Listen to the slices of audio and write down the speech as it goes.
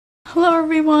Hello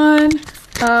everyone.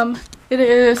 It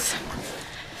is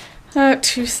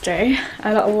Tuesday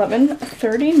at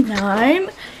 11:39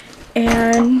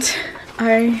 and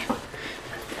I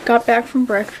got back from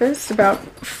breakfast about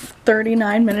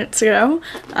 39 minutes ago,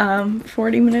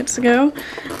 40 minutes ago.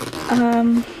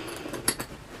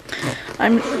 I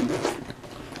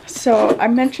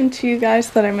mentioned to you guys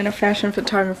that I'm in a fashion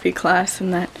photography class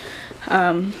and that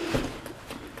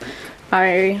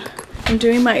I am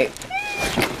doing my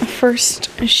first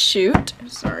shoot.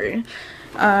 Sorry.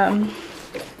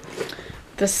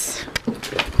 It's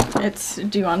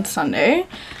due on Sunday.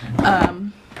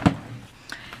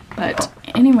 But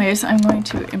anyways, I'm going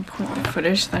to import the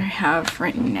footage that I have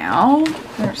right now,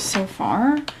 or so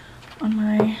far, on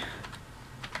my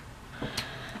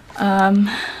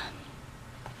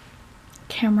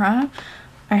camera.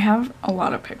 I have a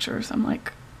lot of pictures. I'm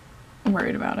like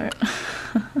worried about it.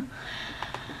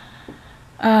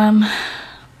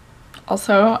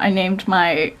 Also, I named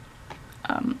my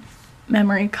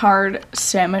memory card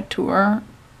Samateur,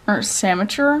 or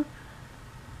Samature.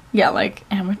 Yeah, like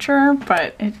amateur,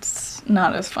 but it's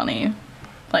not as funny.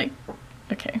 Like,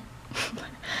 okay.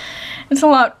 It's a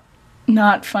lot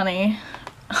not funny.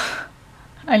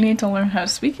 I need to learn how to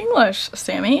speak English,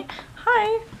 Sammy.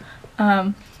 Hi.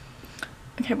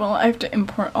 Okay, well, I have to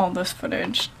import all this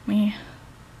footage. I'm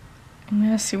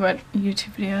gonna see what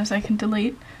YouTube videos I can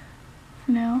delete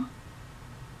for now.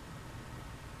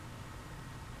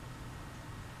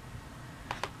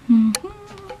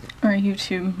 Or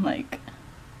YouTube, like,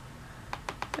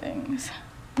 things.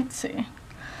 Let's see.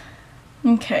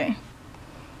 Okay.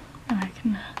 I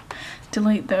can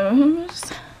delete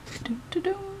those.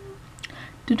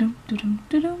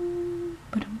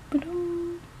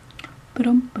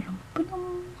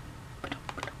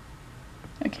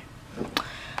 Okay.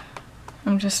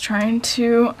 I'm just trying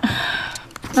to...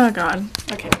 Oh god.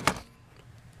 Okay.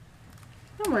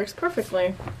 That works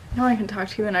perfectly. Now I can talk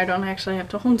to you and I don't actually have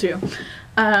to hold you.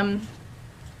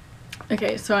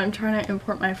 Okay, so I'm trying to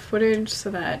import my footage so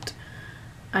that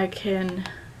I can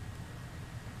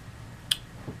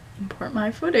import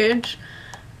my footage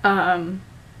to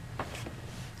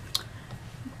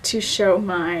show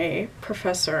my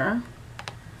professor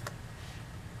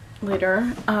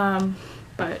later,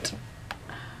 but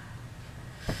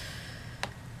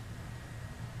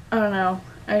I don't know.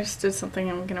 I just did something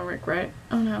I'm gonna regret.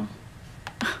 Oh no.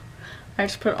 I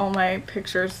just put all my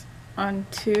pictures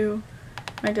onto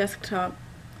my desktop.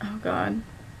 Oh god.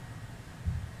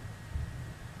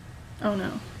 Oh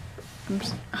no.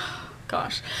 Oh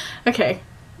gosh. Okay.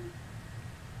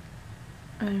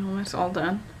 I'm almost all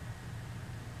done.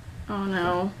 Oh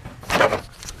no.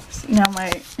 Now my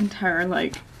entire,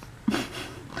 like...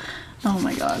 Oh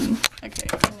my god. Okay,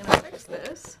 I'm gonna fix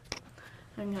this.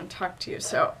 I'm gonna talk to you.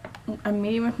 So, I'm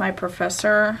meeting with my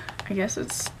professor, I guess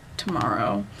it's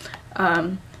tomorrow,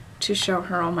 to show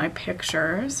her all my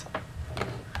pictures.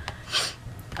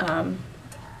 And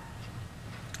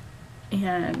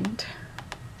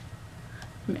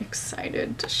I'm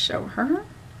excited to show her.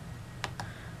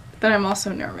 But I'm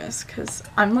also nervous because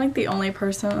I'm like the only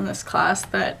person in this class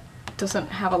that doesn't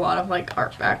have a lot of like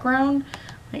art background.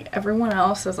 Like everyone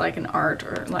else is like an art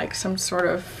or like some sort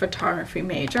of photography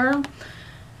major.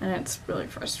 And it's really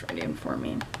frustrating for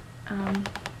me.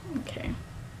 Okay.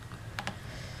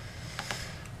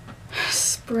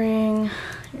 Spring,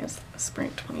 yes,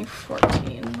 spring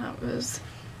 2014, that was,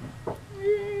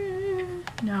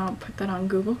 now I'll put that on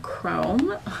Google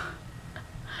Chrome.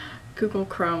 Google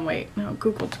Chrome, wait, no,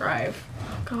 Google Drive.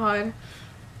 Oh god,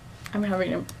 I'm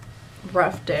having a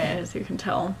rough day, as you can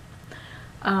tell.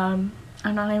 I'm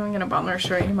not even gonna bother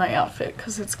showing you my outfit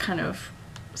because it's kind of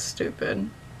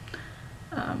stupid.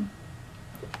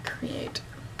 Create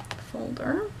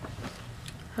folder.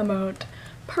 How about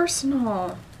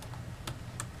personal?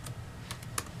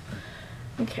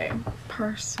 Okay,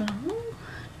 personal.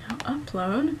 Now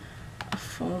upload a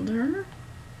folder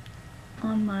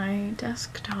on my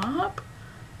desktop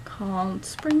called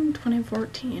Spring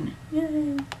 2014.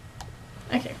 Yay!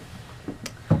 Okay.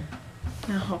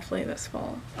 Now hopefully this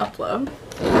will upload.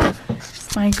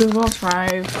 It's my Google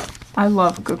Drive. I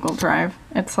love Google Drive.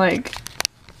 It's like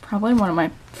probably one of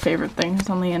my favorite things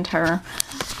on the entire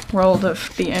world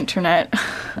of the internet.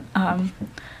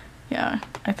 Yeah,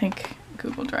 I think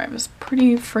Google Drive is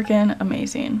pretty freaking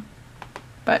amazing.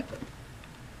 But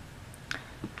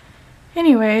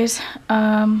anyways,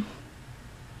 why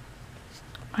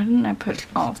didn't I put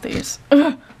all of these?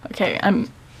 Okay, I'm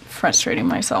frustrating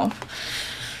myself.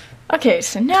 Okay,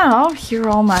 so now here are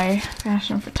all my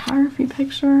fashion photography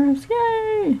pictures.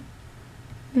 Yay!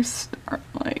 Just start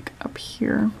like up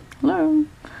here. Hello.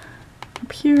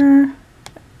 up here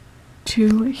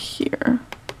to here.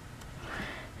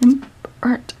 And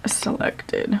art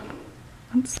selected.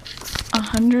 That's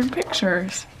 100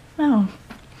 pictures. Oh.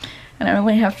 And I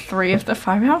only have 3 of the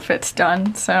 5 outfits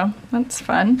done, so that's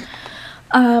fun.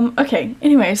 Okay,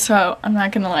 anyway, so I'm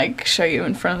not gonna like show you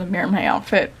in front of the mirror my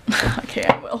outfit. Okay,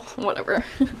 I will, whatever.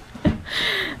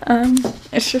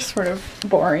 It's just sort of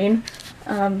boring.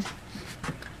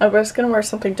 I was gonna wear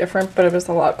something different, but it was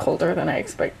a lot colder than I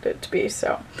expected it to be,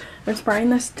 so I was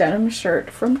wearing this denim shirt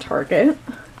from Target.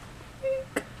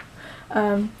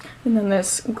 And then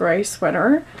this gray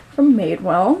sweater from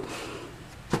Madewell.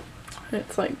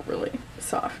 It's like really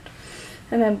soft.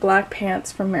 And then black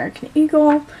pants from American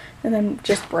Eagle, and then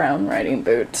just brown riding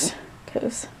boots,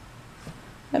 because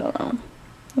I don't know,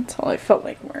 that's all I felt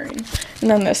like wearing. And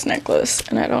then this necklace,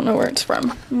 and I don't know where it's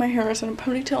from. My hair is in a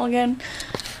ponytail again.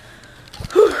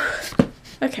 Whew.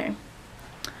 Okay.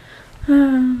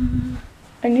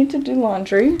 I need to do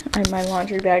laundry. I have my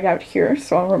laundry bag out here,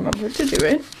 so I'll remember to do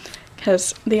it,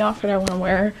 because the outfit I want to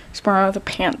wear is tomorrow the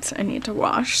pants I need to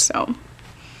wash, so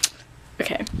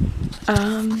okay.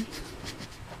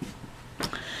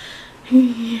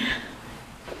 Yeah.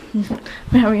 I'm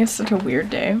having such a weird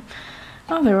day.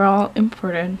 Oh, they were all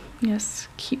imported. Yes,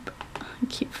 keep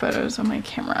photos on my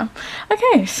camera.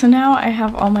 Okay, so now I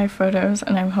have all my photos,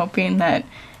 and I'm hoping that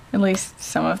at least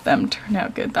some of them turn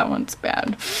out good. That one's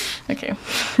bad. Okay.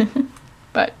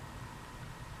 But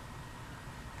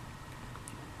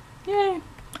yay,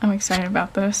 I'm excited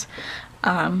about this.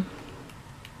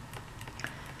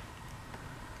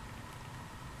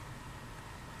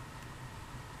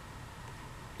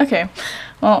 Okay,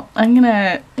 well, I'm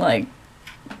gonna like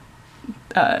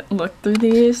look through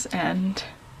these, and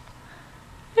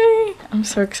hey, I'm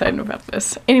so excited about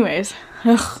this. Anyways,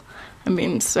 ugh, I'm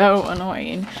being so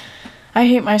annoying. I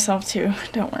hate myself too,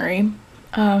 don't worry.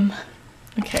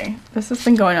 Okay, this has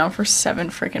been going on for 7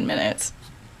 freaking minutes.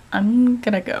 I'm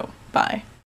gonna go. Bye.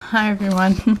 Hi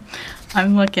everyone.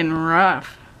 I'm looking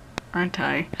rough, aren't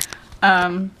I?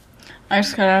 I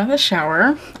just got out of the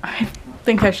shower. I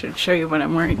think I should show you what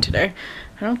I'm wearing today.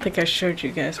 I don't think I showed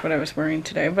you guys what I was wearing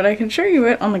today, but I can show you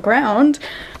it on the ground.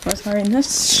 I was wearing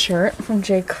this shirt from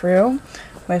J. Crew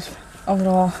with a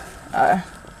little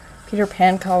Peter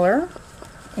Pan collar.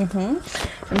 And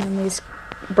then these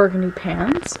burgundy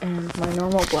pants and my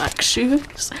normal black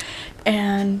shoes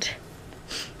and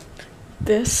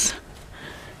this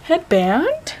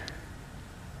headband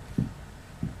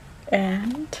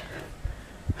and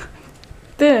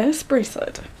this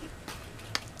bracelet.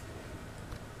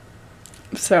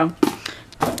 So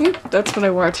that's what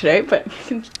I wore today, but you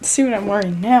can see what I'm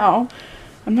wearing now.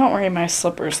 I'm not wearing my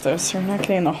slippers though, so you're not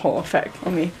getting the whole effect.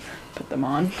 Let me put them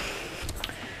on.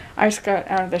 I just got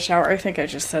out of the shower. I think I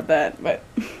just said that, but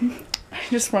I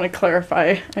just want to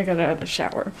clarify I got out of the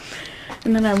shower.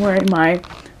 And then I'm wearing my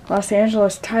Los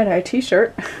Angeles tie-dye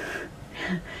t-shirt,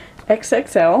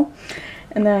 XXL,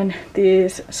 and then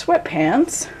these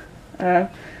sweatpants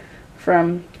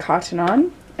from Cotton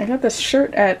On. I got this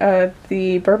shirt at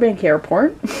the Burbank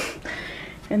airport,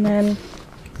 and then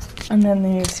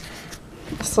these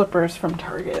slippers from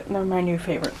Target. They're my new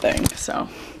favorite thing. So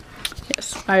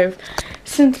yes, I've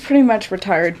since pretty much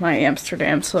retired my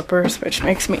Amsterdam slippers, which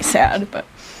makes me sad, but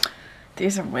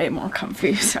these are way more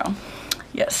comfy. So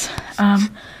yes,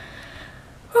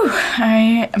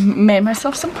 I made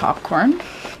myself some popcorn.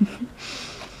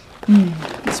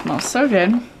 It smells so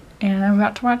good, and I'm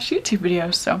about to watch YouTube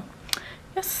videos. So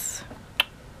yes,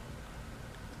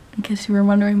 in case you were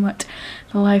wondering what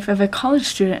the life of a college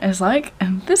student is like,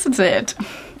 and this is it.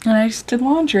 And I just did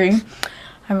laundry.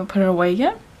 I haven't put it away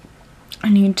yet. I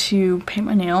need to paint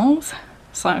my nails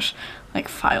 / like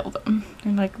file them.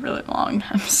 They're like really long.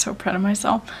 I'm so proud of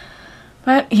myself.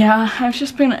 But yeah, I've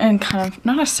just been in kind of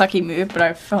not a sucky mood, but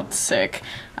I felt sick.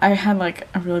 I had like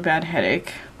a really bad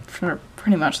headache for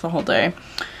pretty much the whole day,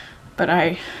 but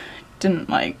I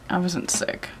wasn't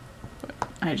sick.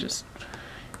 I just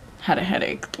had a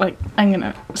headache. Like, I'm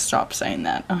gonna stop saying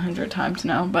that 100 times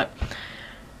now, but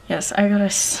yes, I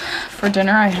got for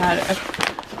dinner I had a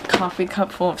coffee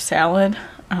cup full of salad.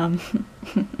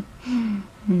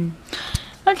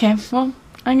 Okay, well,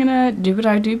 I'm gonna do what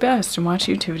I do best and watch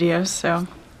YouTube videos, so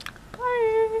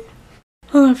bye.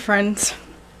 Hello friends.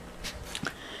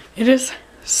 It is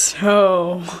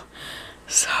so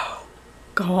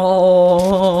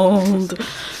cold.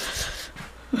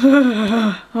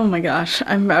 Oh my gosh,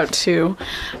 I'm about to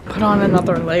put on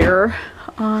another layer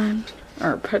on,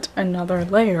 or put another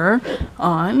layer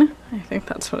on. I think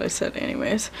that's what I said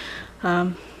anyways.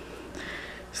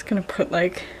 Just gonna put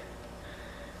like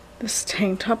this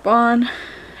tank top on,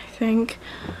 I think.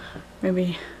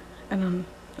 maybe, I don't,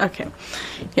 okay.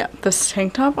 Yeah, this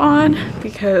tank top on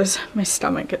because my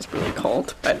stomach is really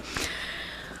cold, but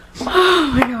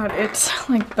oh my god, it's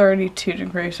like 32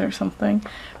 degrees or something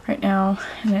right now,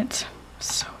 and it's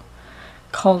so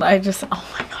cold. I just,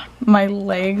 oh my god, my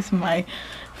legs, my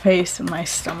face, and my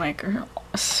stomach are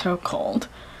so cold.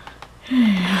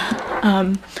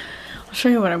 I'll show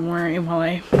you what I'm wearing while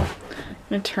I'm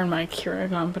gonna turn my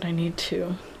Keurig on, but I need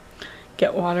to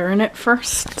get water in it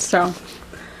first. So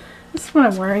this is what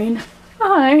I'm wearing.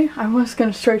 I was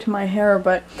gonna straighten my hair,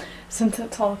 but since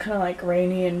it's all kind of like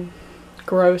rainy and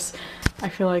gross, I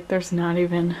feel like there's not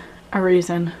even a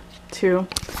reason to.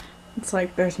 It's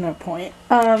like there's no point.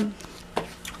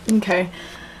 Okay,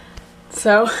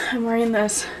 so I'm wearing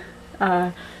this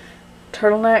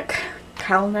turtleneck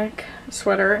cowl neck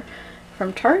sweater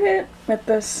from Target with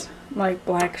this like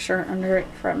black shirt under it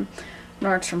from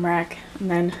Nordstrom Rack, and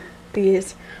then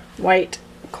these white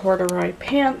corduroy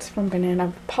pants from Banana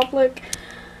Republic.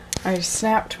 I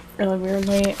snapped really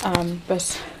weirdly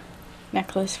this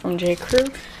necklace from J. Crew,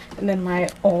 and then my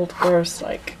old gross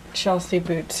like Chelsea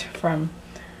boots from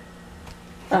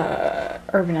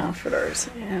Urban Outfitters.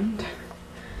 And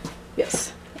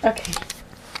yes, okay,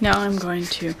 now I'm going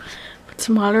to put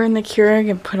some water in the Keurig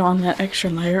and put on that extra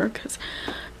layer because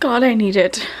god, I need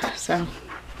it. So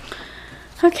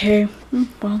okay,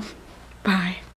 well, bye.